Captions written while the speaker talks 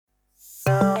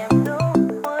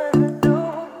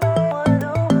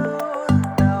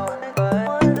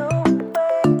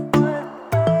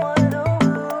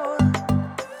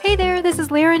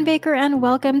Baker, and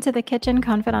welcome to the Kitchen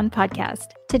Confidant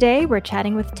podcast. Today, we're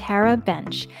chatting with Tara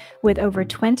Bench. With over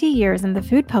 20 years in the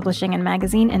food publishing and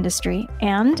magazine industry,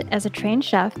 and as a trained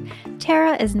chef,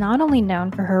 Tara is not only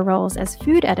known for her roles as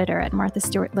food editor at Martha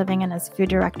Stewart Living and as food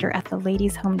director at the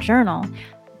Ladies' Home Journal,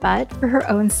 but for her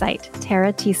own site,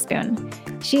 Tara Teaspoon.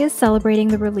 She is celebrating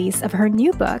the release of her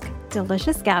new book,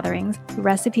 Delicious Gatherings,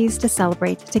 Recipes to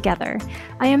Celebrate Together.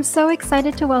 I am so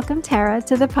excited to welcome Tara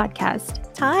to the podcast.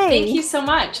 Hi. Thank you so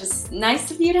much. It's nice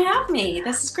of you to have me.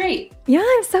 This is great. Yeah,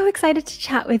 I'm so excited to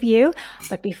chat with you.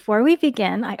 But before we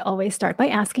begin, I always start by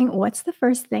asking, what's the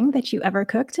first thing that you ever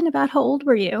cooked and about how old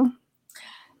were you?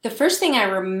 The first thing I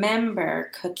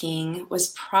remember cooking was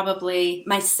probably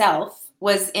myself,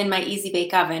 was in my Easy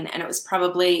Bake Oven, and it was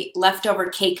probably leftover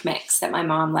cake mix that my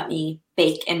mom let me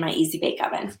bake in my Easy Bake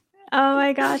Oven. Oh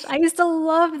my gosh, I used to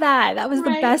love that. That was the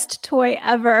best toy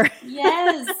ever.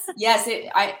 Yes,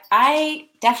 I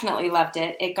definitely loved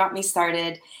it. It got me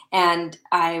started, and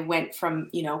I went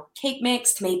from, cake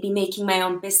mix to maybe making my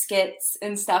own biscuits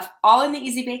and stuff, all in the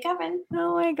Easy Bake Oven.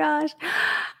 Oh my gosh.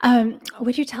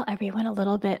 Would you tell everyone a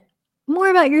little bit more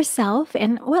about yourself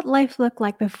and what life looked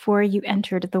like before you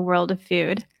entered the world of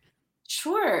food?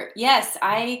 Sure. Yes,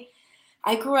 I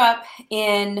grew up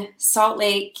in Salt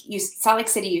Lake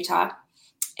City, Utah,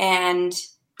 and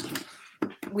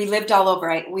we lived all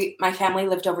over. My family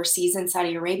lived overseas in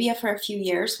Saudi Arabia for a few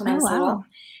years when I was little,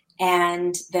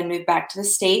 and then moved back to the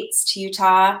States, to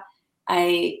Utah.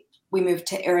 We moved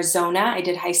to Arizona. I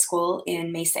did high school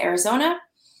in Mesa, Arizona,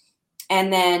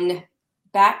 and then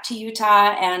back to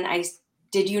Utah, and I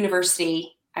did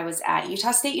university. I was at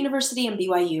Utah State University and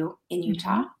BYU in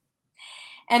Utah. Mm-hmm.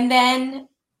 And then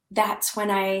that's when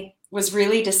I was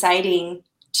really deciding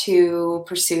to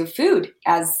pursue food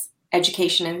as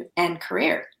education and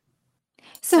career.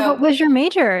 So what was your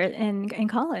major in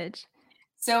college?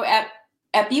 So at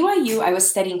BYU, I was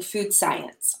studying food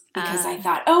science because I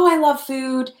thought, I love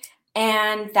food,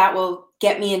 and that will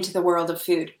get me into the world of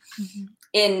food.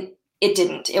 Mm-hmm. It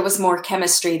didn't. It was more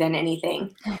chemistry than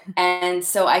anything. And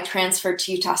so I transferred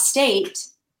to Utah State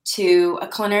to a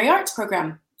culinary arts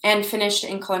program and finished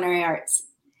in culinary arts.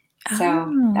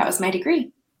 So that was my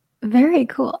degree. Very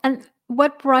cool. And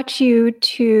what brought you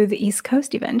to the East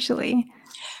Coast eventually?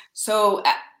 So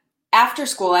after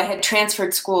school, I had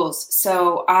transferred schools.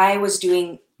 So I was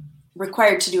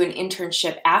required to do an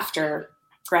internship after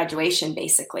graduation,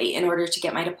 basically, in order to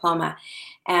get my diploma.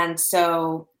 And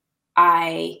so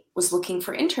I was looking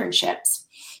for internships.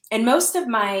 And most of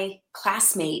my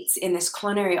classmates in this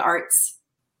culinary arts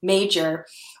major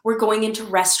were going into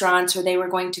restaurants, or they were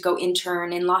going to go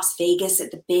intern in Las Vegas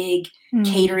at the big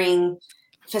catering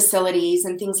facilities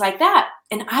and things like that.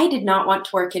 And I did not want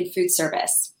to work in food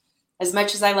service. As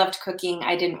much as I loved cooking,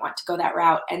 I didn't want to go that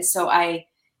route. And so I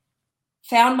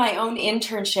found my own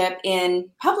internship in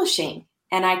publishing,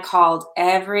 and I called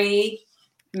every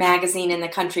magazine in the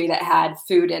country that had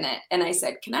food in it. And I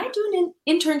said, can I do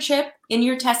an internship in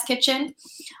your test kitchen?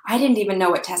 I didn't even know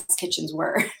what test kitchens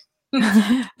were.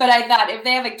 But I thought, if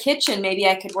they have a kitchen, maybe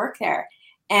I could work there.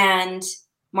 And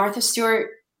Martha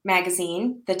Stewart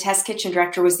magazine, the test kitchen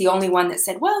director, was the only one that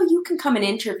said, well, you can come and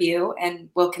interview and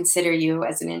we'll consider you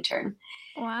as an intern.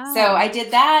 Wow. So I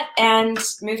did that and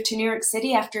moved to New York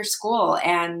City after school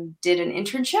and did an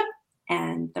internship,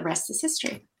 and the rest is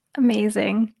history.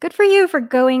 Amazing. Good for you for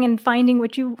going and finding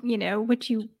what you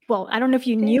well, I don't know if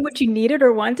you knew what you needed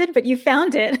or wanted, but you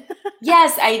found it.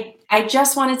 Yes, I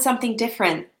just wanted something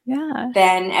different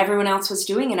than everyone else was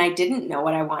doing, and I didn't know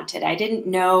what I wanted. I didn't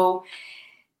know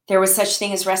there was such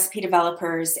thing as recipe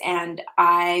developers, and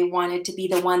I wanted to be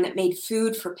the one that made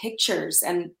food for pictures,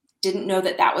 and didn't know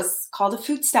that was called a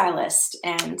food stylist.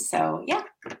 And so, yeah.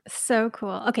 So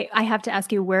cool. Okay, I have to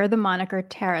ask you where the moniker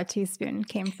Tara Teaspoon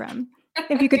came from.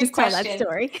 If you could just tell that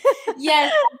story.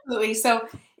 Yes, absolutely. So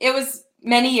it was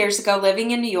many years ago,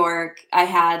 living in New York. I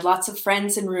had lots of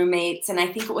friends and roommates, and I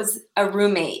think it was a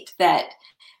roommate that,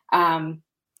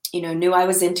 knew I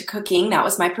was into cooking. That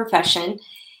was my profession.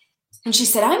 And she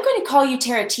said, I'm going to call you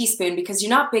Tara Teaspoon because you're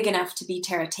not big enough to be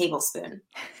Tara Tablespoon.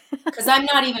 Because I'm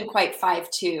not even quite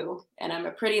 5'2", and I'm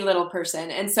a pretty little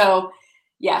person. And so,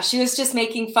 yeah, she was just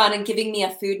making fun and giving me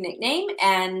a food nickname,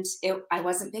 and I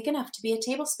wasn't big enough to be a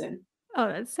tablespoon. Oh,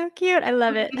 that's so cute. I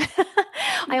love it.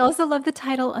 I also love the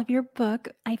title of your book.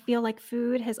 I feel like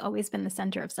food has always been the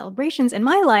center of celebrations in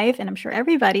my life, and I'm sure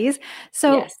everybody's.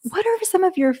 So What are some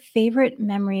of your favorite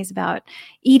memories about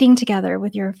eating together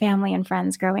with your family and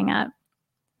friends growing up?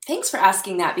 Thanks for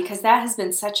asking that, because that has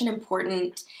been such an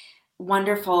important,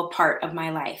 wonderful part of my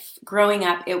life. Growing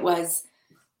up, it was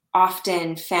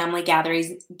often family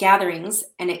gatherings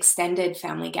and extended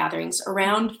family gatherings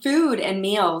around food and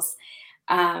meals.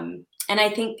 And I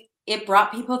think it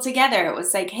brought people together. It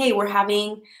was like, hey, we're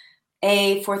having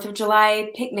a 4th of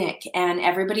July picnic and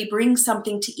everybody brings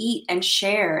something to eat and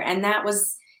share. And that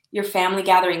was your family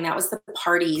gathering. That was the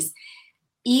parties.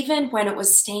 Even when it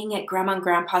was staying at grandma and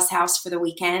grandpa's house for the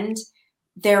weekend,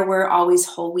 there were always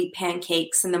whole wheat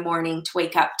pancakes in the morning to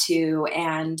wake up to,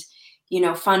 and,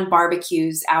 fun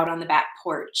barbecues out on the back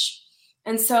porch.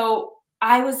 And so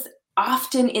I was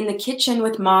often in the kitchen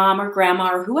with mom or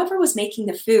grandma or whoever was making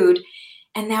the food.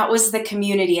 And that was the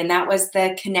community, and that was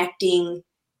the connecting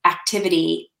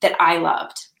activity that I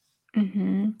loved.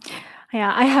 Mm-hmm.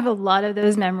 Yeah, I have a lot of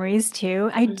those memories too.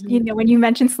 When you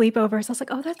mentioned sleepovers, I was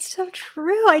like, oh, that's so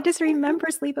true. I just remember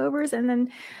sleepovers, and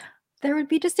then there would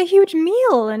be just a huge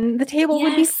meal and the table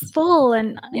would be full.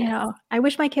 And, I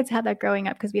wish my kids had that growing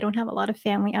up because we don't have a lot of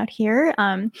family out here.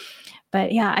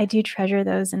 But yeah, I do treasure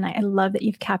those. And I love that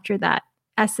you've captured that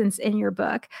essence in your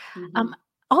book. Mm-hmm.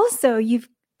 Also, you've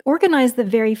organized the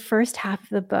very first half of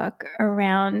the book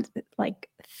around like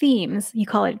themes. You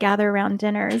call it Gather Around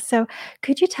Dinners. So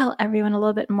could you tell everyone a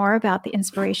little bit more about the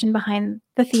inspiration behind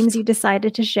the themes you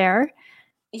decided to share?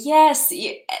 Yes,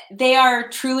 they are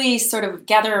truly sort of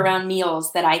gather around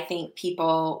meals that I think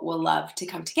people will love to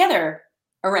come together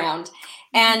around.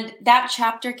 And that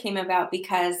chapter came about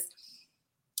because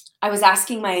I was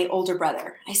asking my older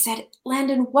brother, I said,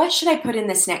 Landon, what should I put in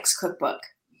this next cookbook?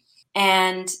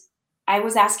 And I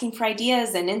was asking for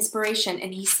ideas and inspiration.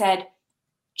 And he said,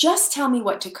 just tell me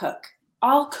what to cook.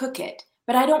 I'll cook it,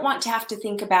 but I don't want to have to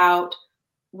think about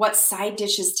what side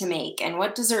dishes to make and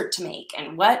what dessert to make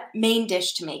and what main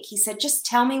dish to make. He said, just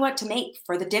tell me what to make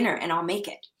for the dinner and I'll make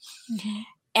it. Mm-hmm.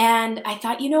 And I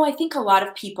thought, I think a lot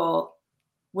of people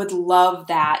would love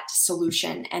that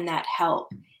solution and that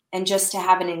help. And just to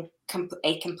have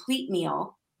a complete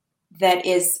meal that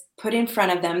is put in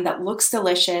front of them that looks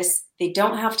delicious. They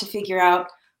don't have to figure out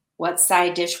what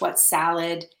side dish, what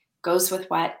salad goes with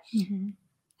what. Mm-hmm.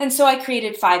 And so I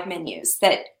created 5 menus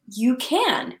that you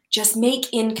can just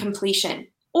make in completion,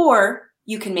 or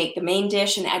you can make the main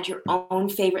dish and add your own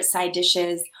favorite side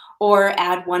dishes, or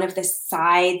add one of the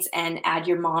sides and add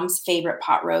your mom's favorite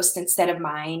pot roast instead of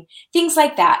mine. Things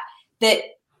like that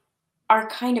are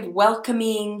kind of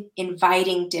welcoming,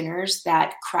 inviting dinners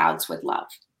that crowds would love.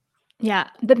 Yeah,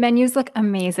 the menus look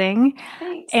amazing.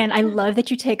 Thanks. And I love that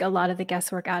you take a lot of the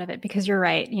guesswork out of it, because you're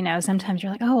right. Sometimes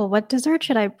you're like, oh, well, what dessert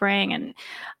should I bring? And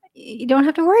you don't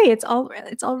have to worry. It's all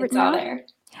written out there.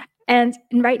 And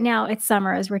right now it's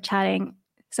summer as we're chatting.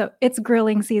 So it's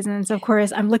grilling season. So of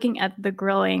course I'm looking at the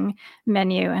grilling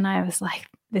menu and I was like,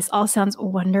 this all sounds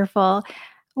wonderful.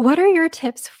 What are your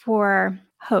tips for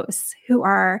hosts who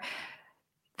are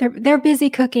they're busy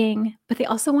cooking, but they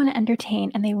also want to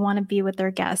entertain and they want to be with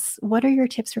their guests? What are your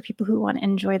tips for people who want to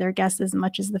enjoy their guests as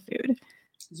much as the food?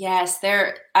 Yes,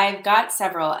 I've got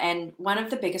several. And one of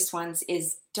the biggest ones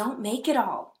is don't make it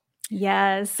all.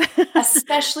 Yes.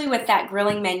 Especially with that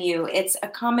grilling menu. It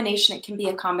can be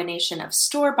a combination of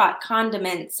store-bought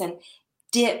condiments and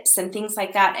dips and things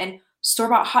like that, and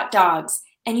store-bought hot dogs.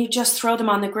 And you just throw them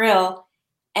on the grill,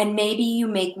 and maybe you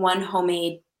make one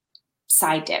homemade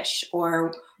side dish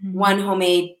or one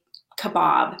homemade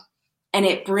kebab, and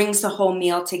it brings the whole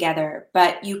meal together.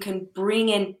 But you can bring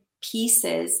in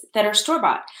pieces that are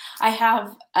store-bought. I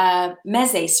have a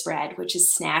meze spread, which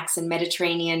is snacks and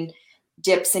Mediterranean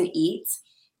dips and eats.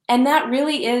 And that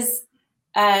really is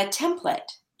a template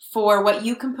for what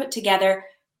you can put together.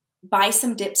 Buy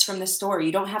some dips from the store.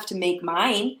 You don't have to make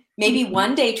mine. Maybe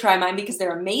one day try mine because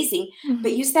they're amazing,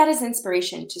 but use that as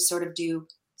inspiration to sort of do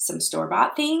some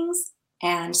store-bought things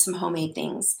and some homemade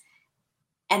things.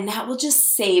 And that will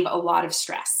just save a lot of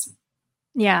stress.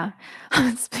 Yeah.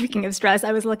 Speaking of stress,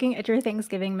 I was looking at your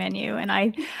Thanksgiving menu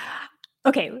and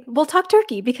okay, we'll talk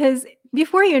turkey because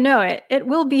before you know it, it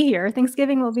will be here.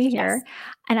 Thanksgiving will be here. Yes.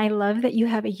 And I love that you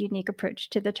have a unique approach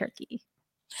to the turkey.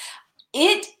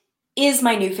 It is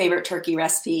my new favorite turkey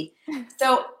recipe.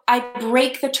 So I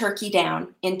break the turkey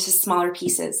down into smaller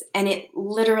pieces, and it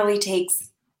literally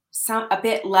takes a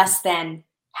bit less than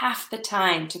half the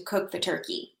time to cook the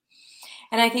turkey.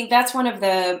 And I think that's one of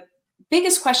the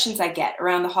biggest questions I get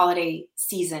around the holiday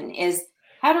season is,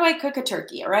 how do I cook a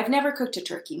turkey? Or I've never cooked a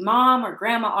turkey. Mom or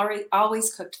grandma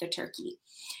always cooked the turkey.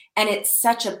 And it's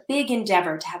such a big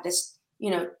endeavor to have this,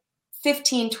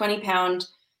 15, 20 pound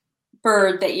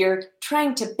bird that you're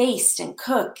trying to baste and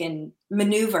cook and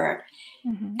maneuver.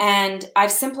 Mm-hmm. And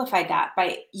I've simplified that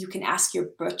you can ask your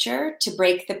butcher to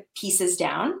break the pieces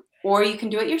down, or you can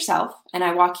do it yourself. And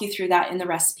I walk you through that in the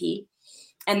recipe.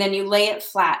 And then you lay it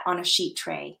flat on a sheet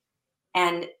tray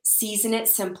and season it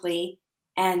simply.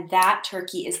 And that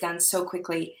turkey is done so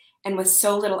quickly and with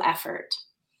so little effort.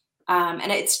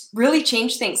 And it's really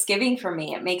changed Thanksgiving for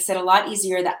me. It makes it a lot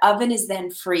easier. The oven is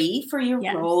then free for your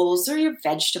Yes. rolls or your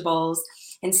vegetables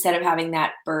instead of having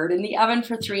that bird in the oven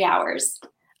for 3 hours.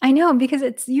 I know, because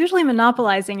it's usually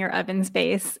monopolizing your oven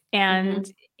space.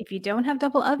 And if you don't have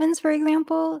double ovens, for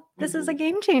example, this is a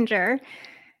game changer.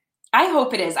 I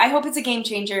hope it is. I hope it's a game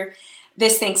changer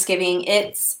this Thanksgiving.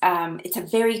 It's a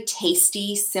very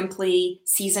tasty, simply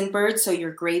seasoned bird. So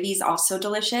your gravy is also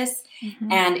delicious.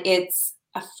 And it's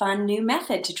a fun new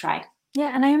method to try.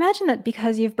 Yeah. And I imagine that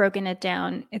because you've broken it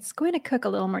down, it's going to cook a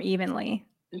little more evenly,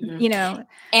 you know.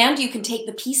 And you can take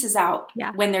the pieces out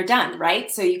Yeah. when they're done,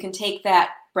 right? So you can take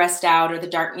that breast out or the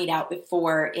dark meat out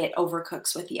before it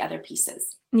overcooks with the other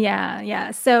pieces. Yeah.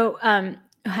 Yeah. So I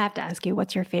have to ask you,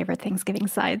 what's your favorite Thanksgiving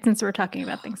side, since we're talking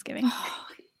about Thanksgiving?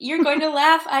 You're going to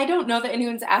laugh. I don't know that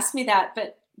anyone's asked me that,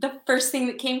 but the first thing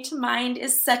that came to mind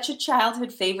is such a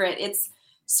childhood favorite. It's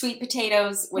sweet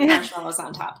potatoes with marshmallows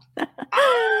on top.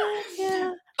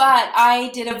 Yeah. But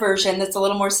I did a version that's a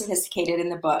little more sophisticated in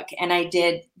the book, and I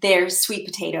did their sweet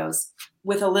potatoes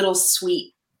with a little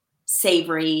sweet,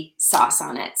 savory sauce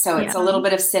on it. So it's a little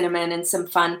bit of cinnamon and some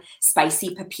fun,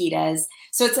 spicy pepitas.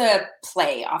 So it's a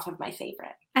play off of my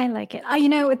favorite. I like it. You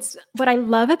know, it's what I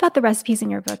love about the recipes in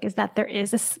your book is that there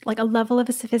is a level of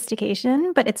a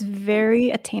sophistication, but it's very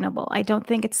attainable. I don't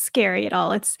think it's scary at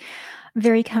all. It's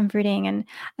very comforting, and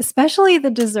especially the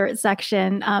dessert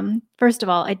section. First of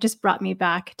all, it just brought me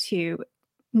back to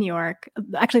New York,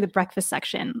 actually the breakfast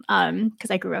section,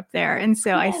 because I grew up there. And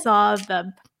so I saw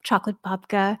the chocolate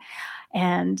babka,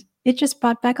 and it just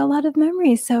brought back a lot of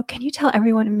memories. So can you tell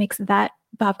everyone what makes that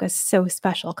babka so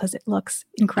special? Because it looks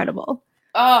incredible.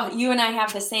 Oh, you and I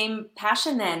have the same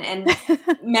passion then, and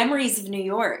memories of New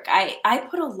York. I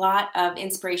put a lot of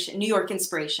inspiration, New York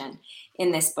inspiration,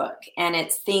 in this book, and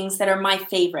it's things that are my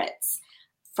favorites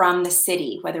from the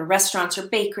city, whether restaurants or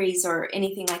bakeries or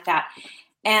anything like that.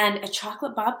 And a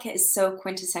chocolate babka is so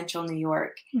quintessential New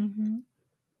York. And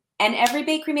every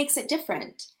bakery makes it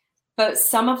different. But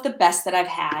some of the best that I've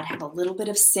had have a little bit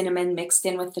of cinnamon mixed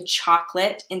in with the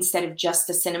chocolate instead of just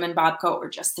the cinnamon babka or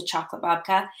just the chocolate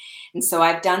babka. And so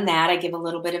I've done that. I give a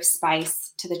little bit of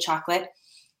spice to the chocolate.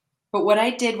 But what I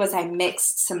did was I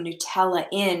mixed some Nutella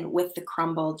in with the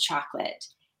crumbled chocolate.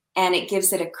 And it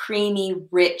gives it a creamy,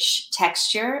 rich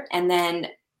texture. And then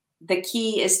the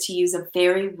key is to use a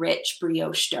very rich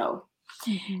brioche dough.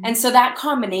 And so that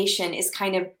combination is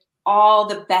kind of all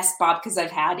the best babkas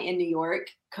I've had in New York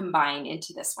combined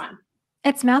into this one.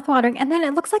 It's mouthwatering. And then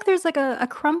it looks like there's like a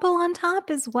crumble on top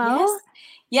as well.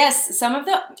 Yes. Some of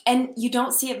and you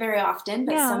don't see it very often,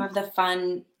 but some of the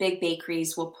fun big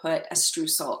bakeries will put a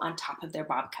streusel on top of their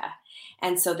babka.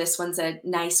 And so this one's a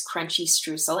nice crunchy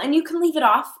streusel, and you can leave it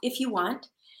off if you want,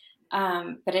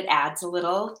 but it adds a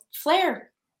little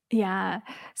flair. Yeah.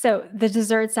 So the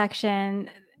dessert section,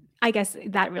 I guess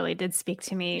that really did speak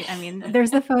to me. I mean,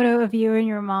 there's a photo of you and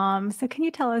your mom. So can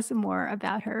you tell us more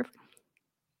about her?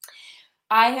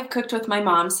 I have cooked with my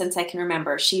mom since I can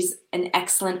remember. She's an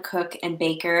excellent cook and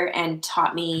baker and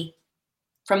taught me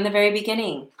from the very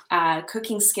beginning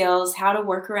cooking skills, how to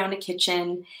work around a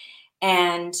kitchen.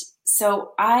 And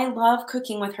so I love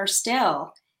cooking with her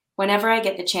still whenever I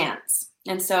get the chance.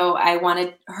 And so I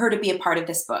wanted her to be a part of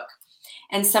this book.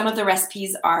 And some of the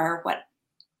recipes are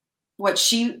what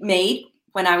she made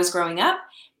when I was growing up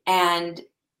and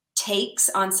takes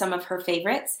on some of her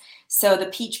favorites. So the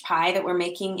peach pie that we're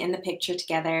making in the picture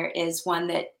together is one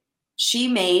that she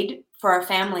made for our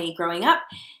family growing up,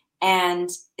 and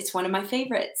it's one of my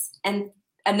favorites. And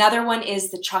another one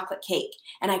is the chocolate cake,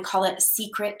 and I call it a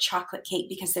secret chocolate cake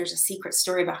because there's a secret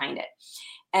story behind it.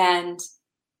 And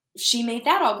she made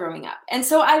that all growing up. And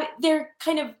so they're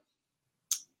kind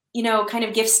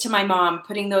of gifts to my mom,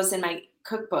 putting those in my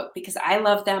cookbook because I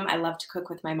love them. I love to cook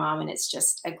with my mom, and it's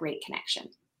just a great connection.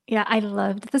 Yeah, I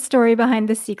loved the story behind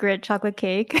the secret chocolate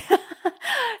cake.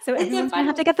 So everyone's going to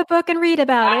have to get the book and read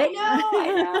about it.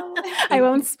 I know. I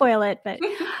won't spoil it. But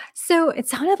so it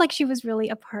sounded like she was really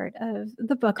a part of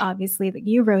the book, obviously, that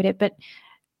you wrote it. But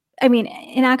I mean,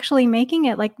 in actually making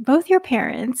it, like both your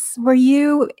parents, were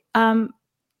you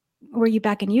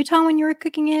back in Utah when you were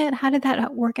cooking it? How did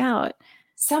that work out?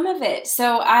 Some of it.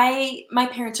 So my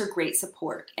parents are great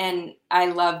support, and I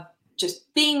love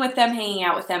just being with them, hanging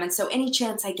out with them. And so any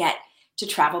chance I get to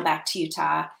travel back to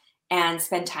Utah and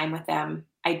spend time with them,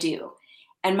 I do.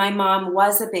 And my mom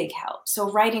was a big help.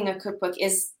 So writing a cookbook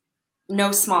is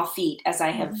no small feat, as I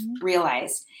have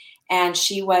realized. And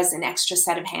she was an extra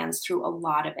set of hands through a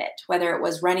lot of it, whether it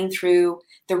was running through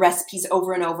the recipes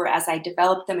over and over as I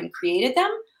developed them and created them,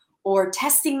 or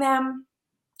testing them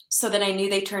so that I knew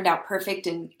they turned out perfect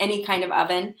in any kind of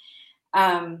oven.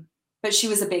 But she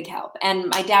was a big help. And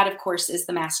my dad, of course, is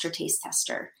the master taste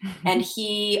tester. And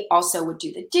he also would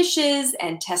do the dishes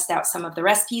and test out some of the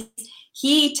recipes.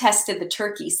 He tested the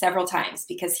turkey several times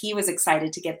because he was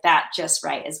excited to get that just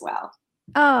right as well.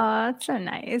 Oh, that's so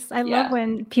nice. I love Yeah.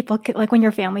 when people like when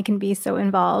your family can be so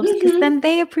involved, because then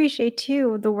they appreciate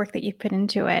too the work that you put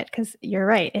into it. Because you're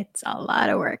right, it's a lot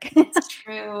of work. It's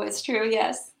true. It's true.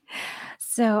 Yes.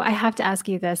 So I have to ask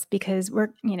you this because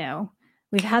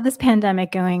we've had this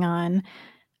pandemic going on.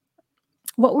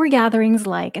 What were gatherings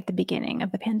like at the beginning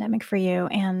of the pandemic for you?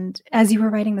 And as you were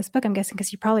writing this book, I'm guessing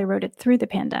because you probably wrote it through the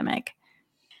pandemic.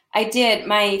 I did.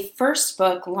 My first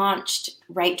book launched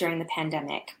right during the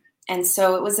pandemic. And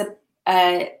so it was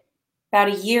about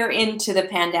a year into the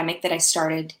pandemic that I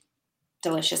started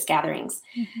Delicious Gatherings.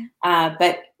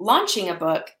 But launching a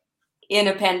book in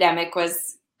a pandemic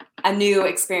was a new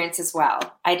experience as well.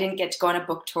 I didn't get to go on a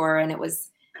book tour, and it was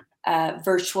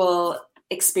virtual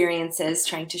experiences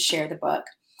trying to share the book.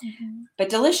 But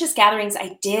Delicious Gatherings,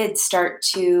 I did start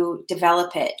to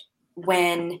develop it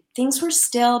when things were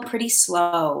still pretty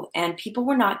slow and people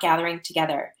were not gathering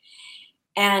together.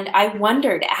 And I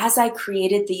wondered, as I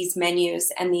created these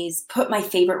menus and put my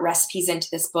favorite recipes into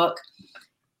this book,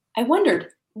 I wondered,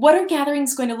 what are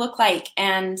gatherings going to look like?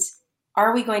 And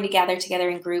are we going to gather together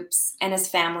in groups and as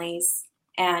families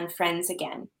and friends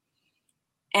again?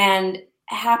 And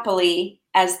happily,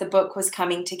 as the book was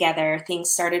coming together, things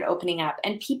started opening up,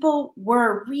 and people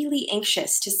were really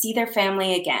anxious to see their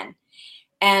family again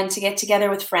and to get together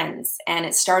with friends. And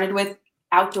it started with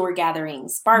outdoor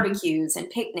gatherings, barbecues, and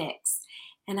picnics.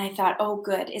 And I thought, oh,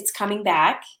 good, it's coming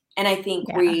back. And I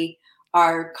think we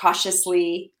are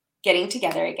cautiously getting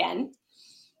together again.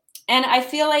 And I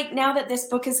feel like now that this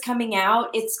book is coming out,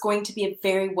 it's going to be a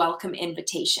very welcome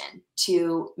invitation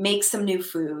to make some new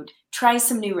food, try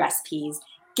some new recipes,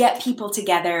 get people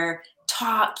together,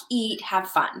 talk, eat, have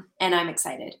fun. And I'm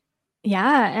excited.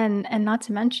 Yeah, and not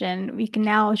to mention, we can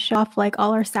now show off like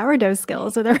all our sourdough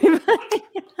skills with everybody.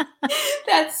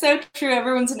 That's so true.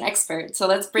 Everyone's an expert. So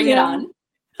let's bring it on.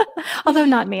 Although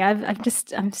not me. I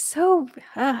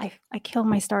kill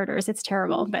my starters. It's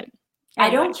terrible, but anyway. I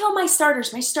don't kill my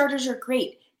starters. My starters are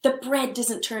great. The bread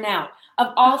doesn't turn out. Of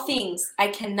all things, I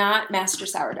cannot master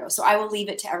sourdough, so I will leave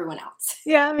it to everyone else.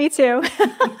 Yeah, me too.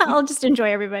 I'll just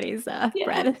enjoy everybody's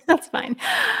bread. That's fine.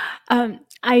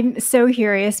 I'm so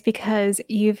curious because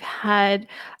you've had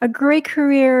a great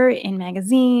career in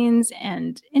magazines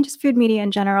and in just food media in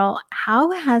general.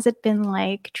 How has it been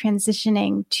like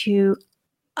transitioning to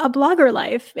a blogger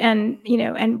life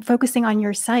and focusing on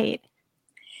your site?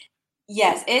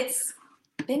 Yes, it's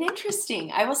been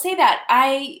interesting. I will say that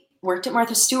I worked at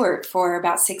Martha Stewart for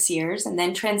about 6 years and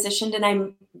then transitioned, and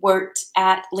I worked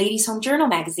at Ladies Home Journal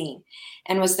magazine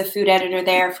and was the food editor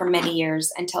there for many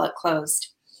years until it closed.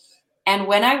 And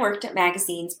when I worked at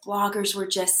magazines, bloggers were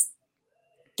just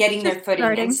getting their footing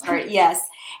and start. Yes.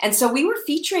 And so we were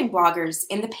featuring bloggers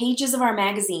in the pages of our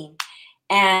magazine.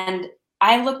 And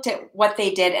I looked at what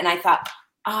they did and I thought,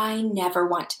 I never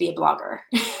want to be a blogger.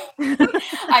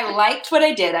 I liked what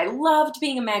I did. I loved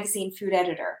being a magazine food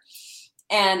editor.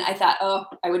 And I thought, oh,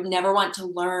 I would never want to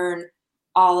learn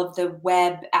all of the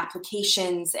web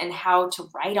applications and how to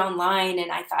write online.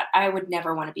 And I thought I would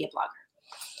never want to be a blogger.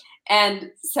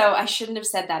 And so I shouldn't have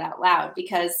said that out loud,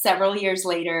 because several years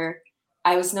later,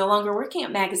 I was no longer working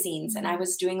at magazines and I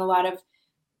was doing a lot of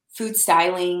food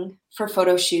styling for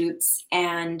photo shoots,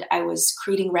 and I was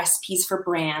creating recipes for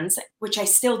brands, which I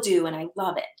still do and I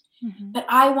love it. But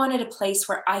I wanted a place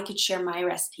where I could share my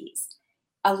recipes,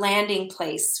 a landing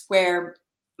place where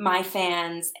my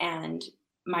fans and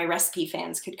my recipe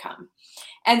fans could come.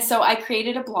 And so I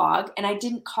created a blog, and I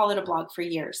didn't call it a blog for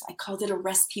years. I called it a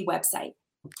recipe website.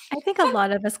 I think a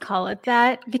lot of us call it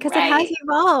that because it has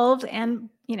evolved, and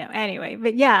anyway,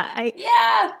 but and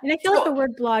I feel like the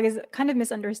word blog is kind of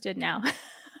misunderstood now.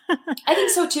 I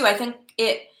think so too. I think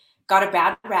it got a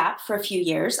bad rap for a few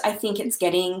years. I think it's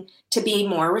getting to be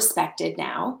more respected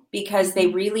now because they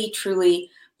really, truly,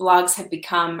 blogs have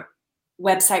become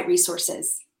website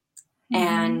resources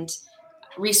and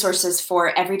resources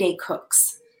for everyday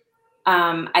cooks.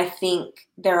 I think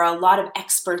there are a lot of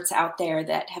experts out there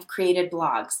that have created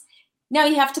blogs. Now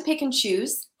you have to pick and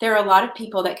choose. There are a lot of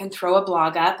people that can throw a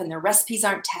blog up and their recipes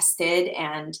aren't tested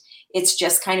and it's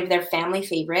just kind of their family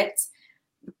favorites.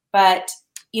 But,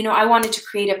 I wanted to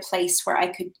create a place where I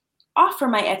could offer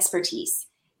my expertise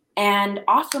and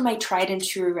offer my tried and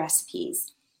true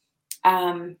recipes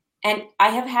And I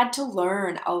have had to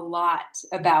learn a lot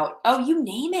about, you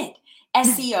name it,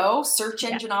 SEO, search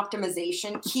engine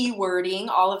optimization, keywording,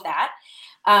 all of that.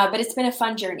 But it's been a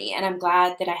fun journey, and I'm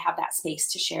glad that I have that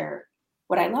space to share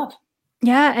what I love.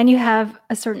 Yeah, and you have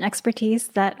a certain expertise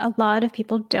that a lot of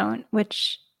people don't,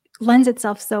 which lends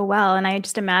itself so well. And I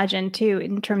just imagine too,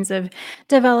 in terms of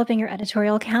developing your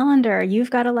editorial calendar, you've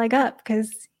got a leg up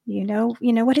because you know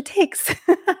what it takes.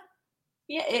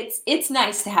 Yeah, it's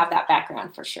nice to have that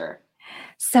background for sure.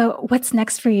 So what's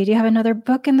next for you? Do you have another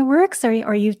book in the works, or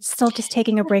are you still just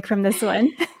taking a break from this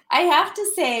one? I have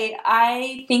to say,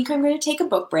 I think I'm going to take a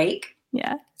book break.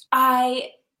 Yeah.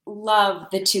 I love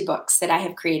the 2 books that I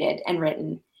have created and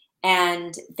written,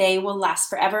 and they will last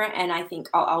forever, and I think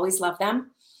I'll always love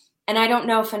them. And I don't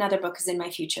know if another book is in my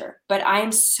future, but I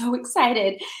am so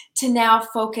excited to now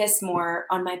focus more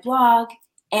on my blog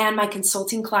and my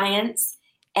consulting clients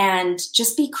and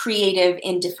just be creative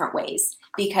in different ways,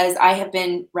 because I have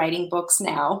been writing books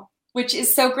now, which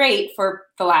is so great, for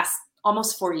the last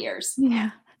almost 4 years.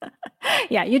 Yeah.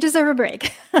 Yeah, you deserve a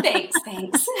break. Thanks.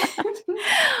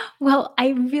 Well, I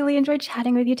really enjoyed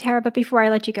chatting with you, Tara, but before I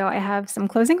let you go, I have some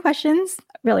closing questions,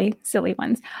 really silly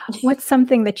ones. What's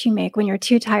something that you make when you're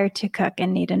too tired to cook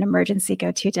and need an emergency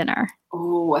go-to dinner?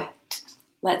 Oh,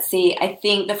 let's see. I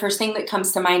think the first thing that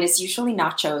comes to mind is usually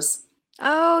nachos.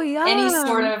 Oh, yeah. Any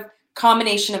sort of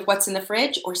combination of what's in the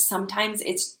fridge, or sometimes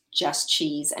it's just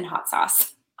cheese and hot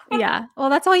sauce. Yeah.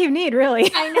 Well, that's all you need,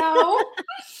 really. I know.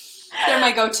 They're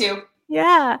my go-to.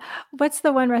 Yeah. What's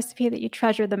the one recipe that you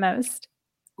treasure the most?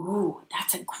 Ooh,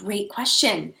 that's a great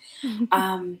question.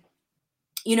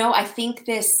 I think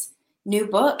this new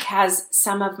book has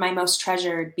some of my most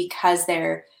treasured because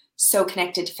they're so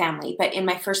connected to family. But in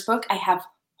my first book, I have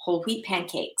whole wheat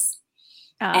pancakes.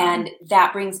 And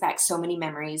that brings back so many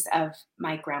memories of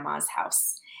my grandma's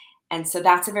house. And so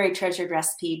that's a very treasured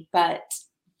recipe. But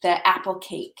the apple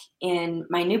cake in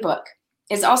my new book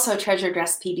is also a treasured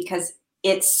recipe because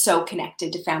it's so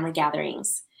connected to family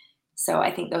gatherings. So I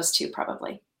think those 2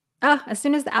 probably. As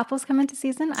soon as the apples come into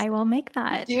season, I will make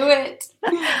that. Do it.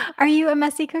 Are you a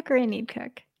messy cook or a neat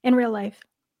cook in real life?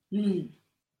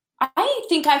 I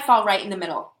think I fall right in the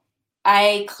middle.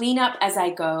 I clean up as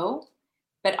I go,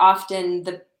 but often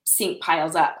the sink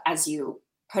piles up as you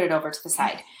put it over to the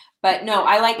side. But no,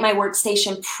 I like my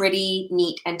workstation pretty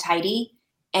neat and tidy.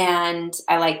 And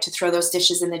I like to throw those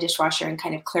dishes in the dishwasher and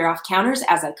kind of clear off counters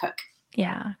as I cook.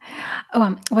 Yeah.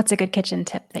 What's a good kitchen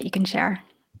tip that you can share?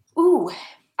 Ooh,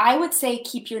 I would say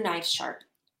keep your knives sharp.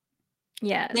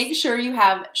 Yes. Make sure you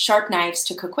have sharp knives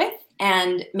to cook with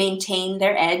and maintain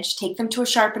their edge. Take them to a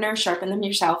sharpener, sharpen them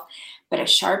yourself. But a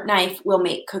sharp knife will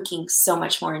make cooking so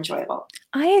much more enjoyable.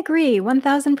 I agree,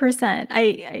 1000%.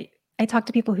 I talk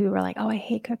to people who are like, oh, I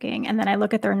hate cooking. And then I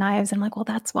look at their knives and I'm like, well,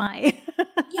 that's why.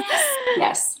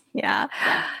 Yes. Yeah.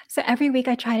 So every week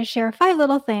I try to share 5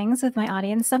 little things with my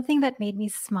audience, something that made me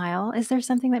smile. Is there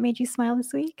something that made you smile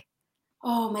this week?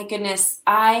 Oh my goodness.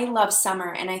 I love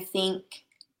summer, and I think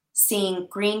seeing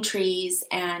green trees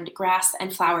and grass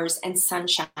and flowers and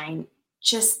sunshine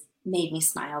just made me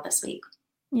smile this week.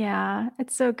 Yeah,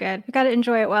 it's so good. We got to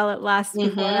enjoy it while it lasts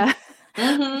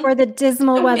before the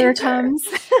dismal weather comes.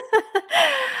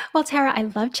 Well, Tara, I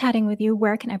love chatting with you.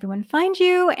 Where can everyone find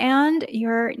you and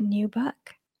your new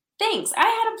book? Thanks. I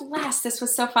had a blast. This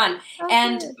was so fun.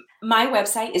 And my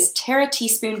website is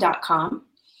tarateaspoon.com.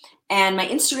 And my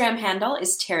Instagram handle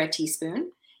is Tara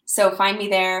Teaspoon. So find me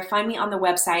there. Find me on the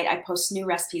website. I post new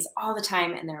recipes all the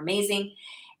time, and they're amazing.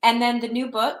 And then the new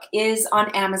book is on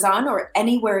Amazon or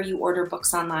anywhere you order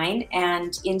books online,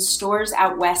 and in stores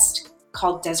out west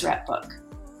called Deseret Book.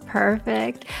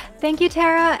 Perfect. Thank you,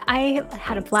 Tara. I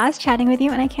had a blast chatting with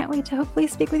you, and I can't wait to hopefully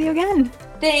speak with you again.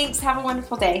 Thanks. Have a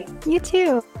wonderful day. You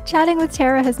too. Chatting with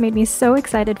Tara has made me so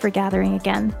excited for gathering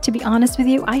again. To be honest with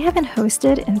you, I haven't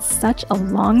hosted in such a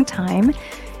long time,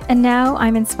 and now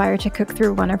I'm inspired to cook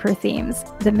through one of her themes.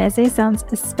 The meze sounds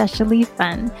especially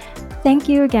fun. Thank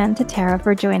you again to Tara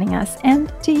for joining us,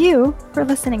 and to you for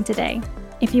listening today.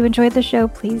 If you enjoyed the show,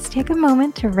 please take a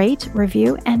moment to rate,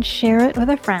 review, and share it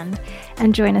with a friend,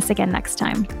 and join us again next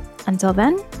time. Until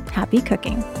then, happy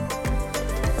cooking.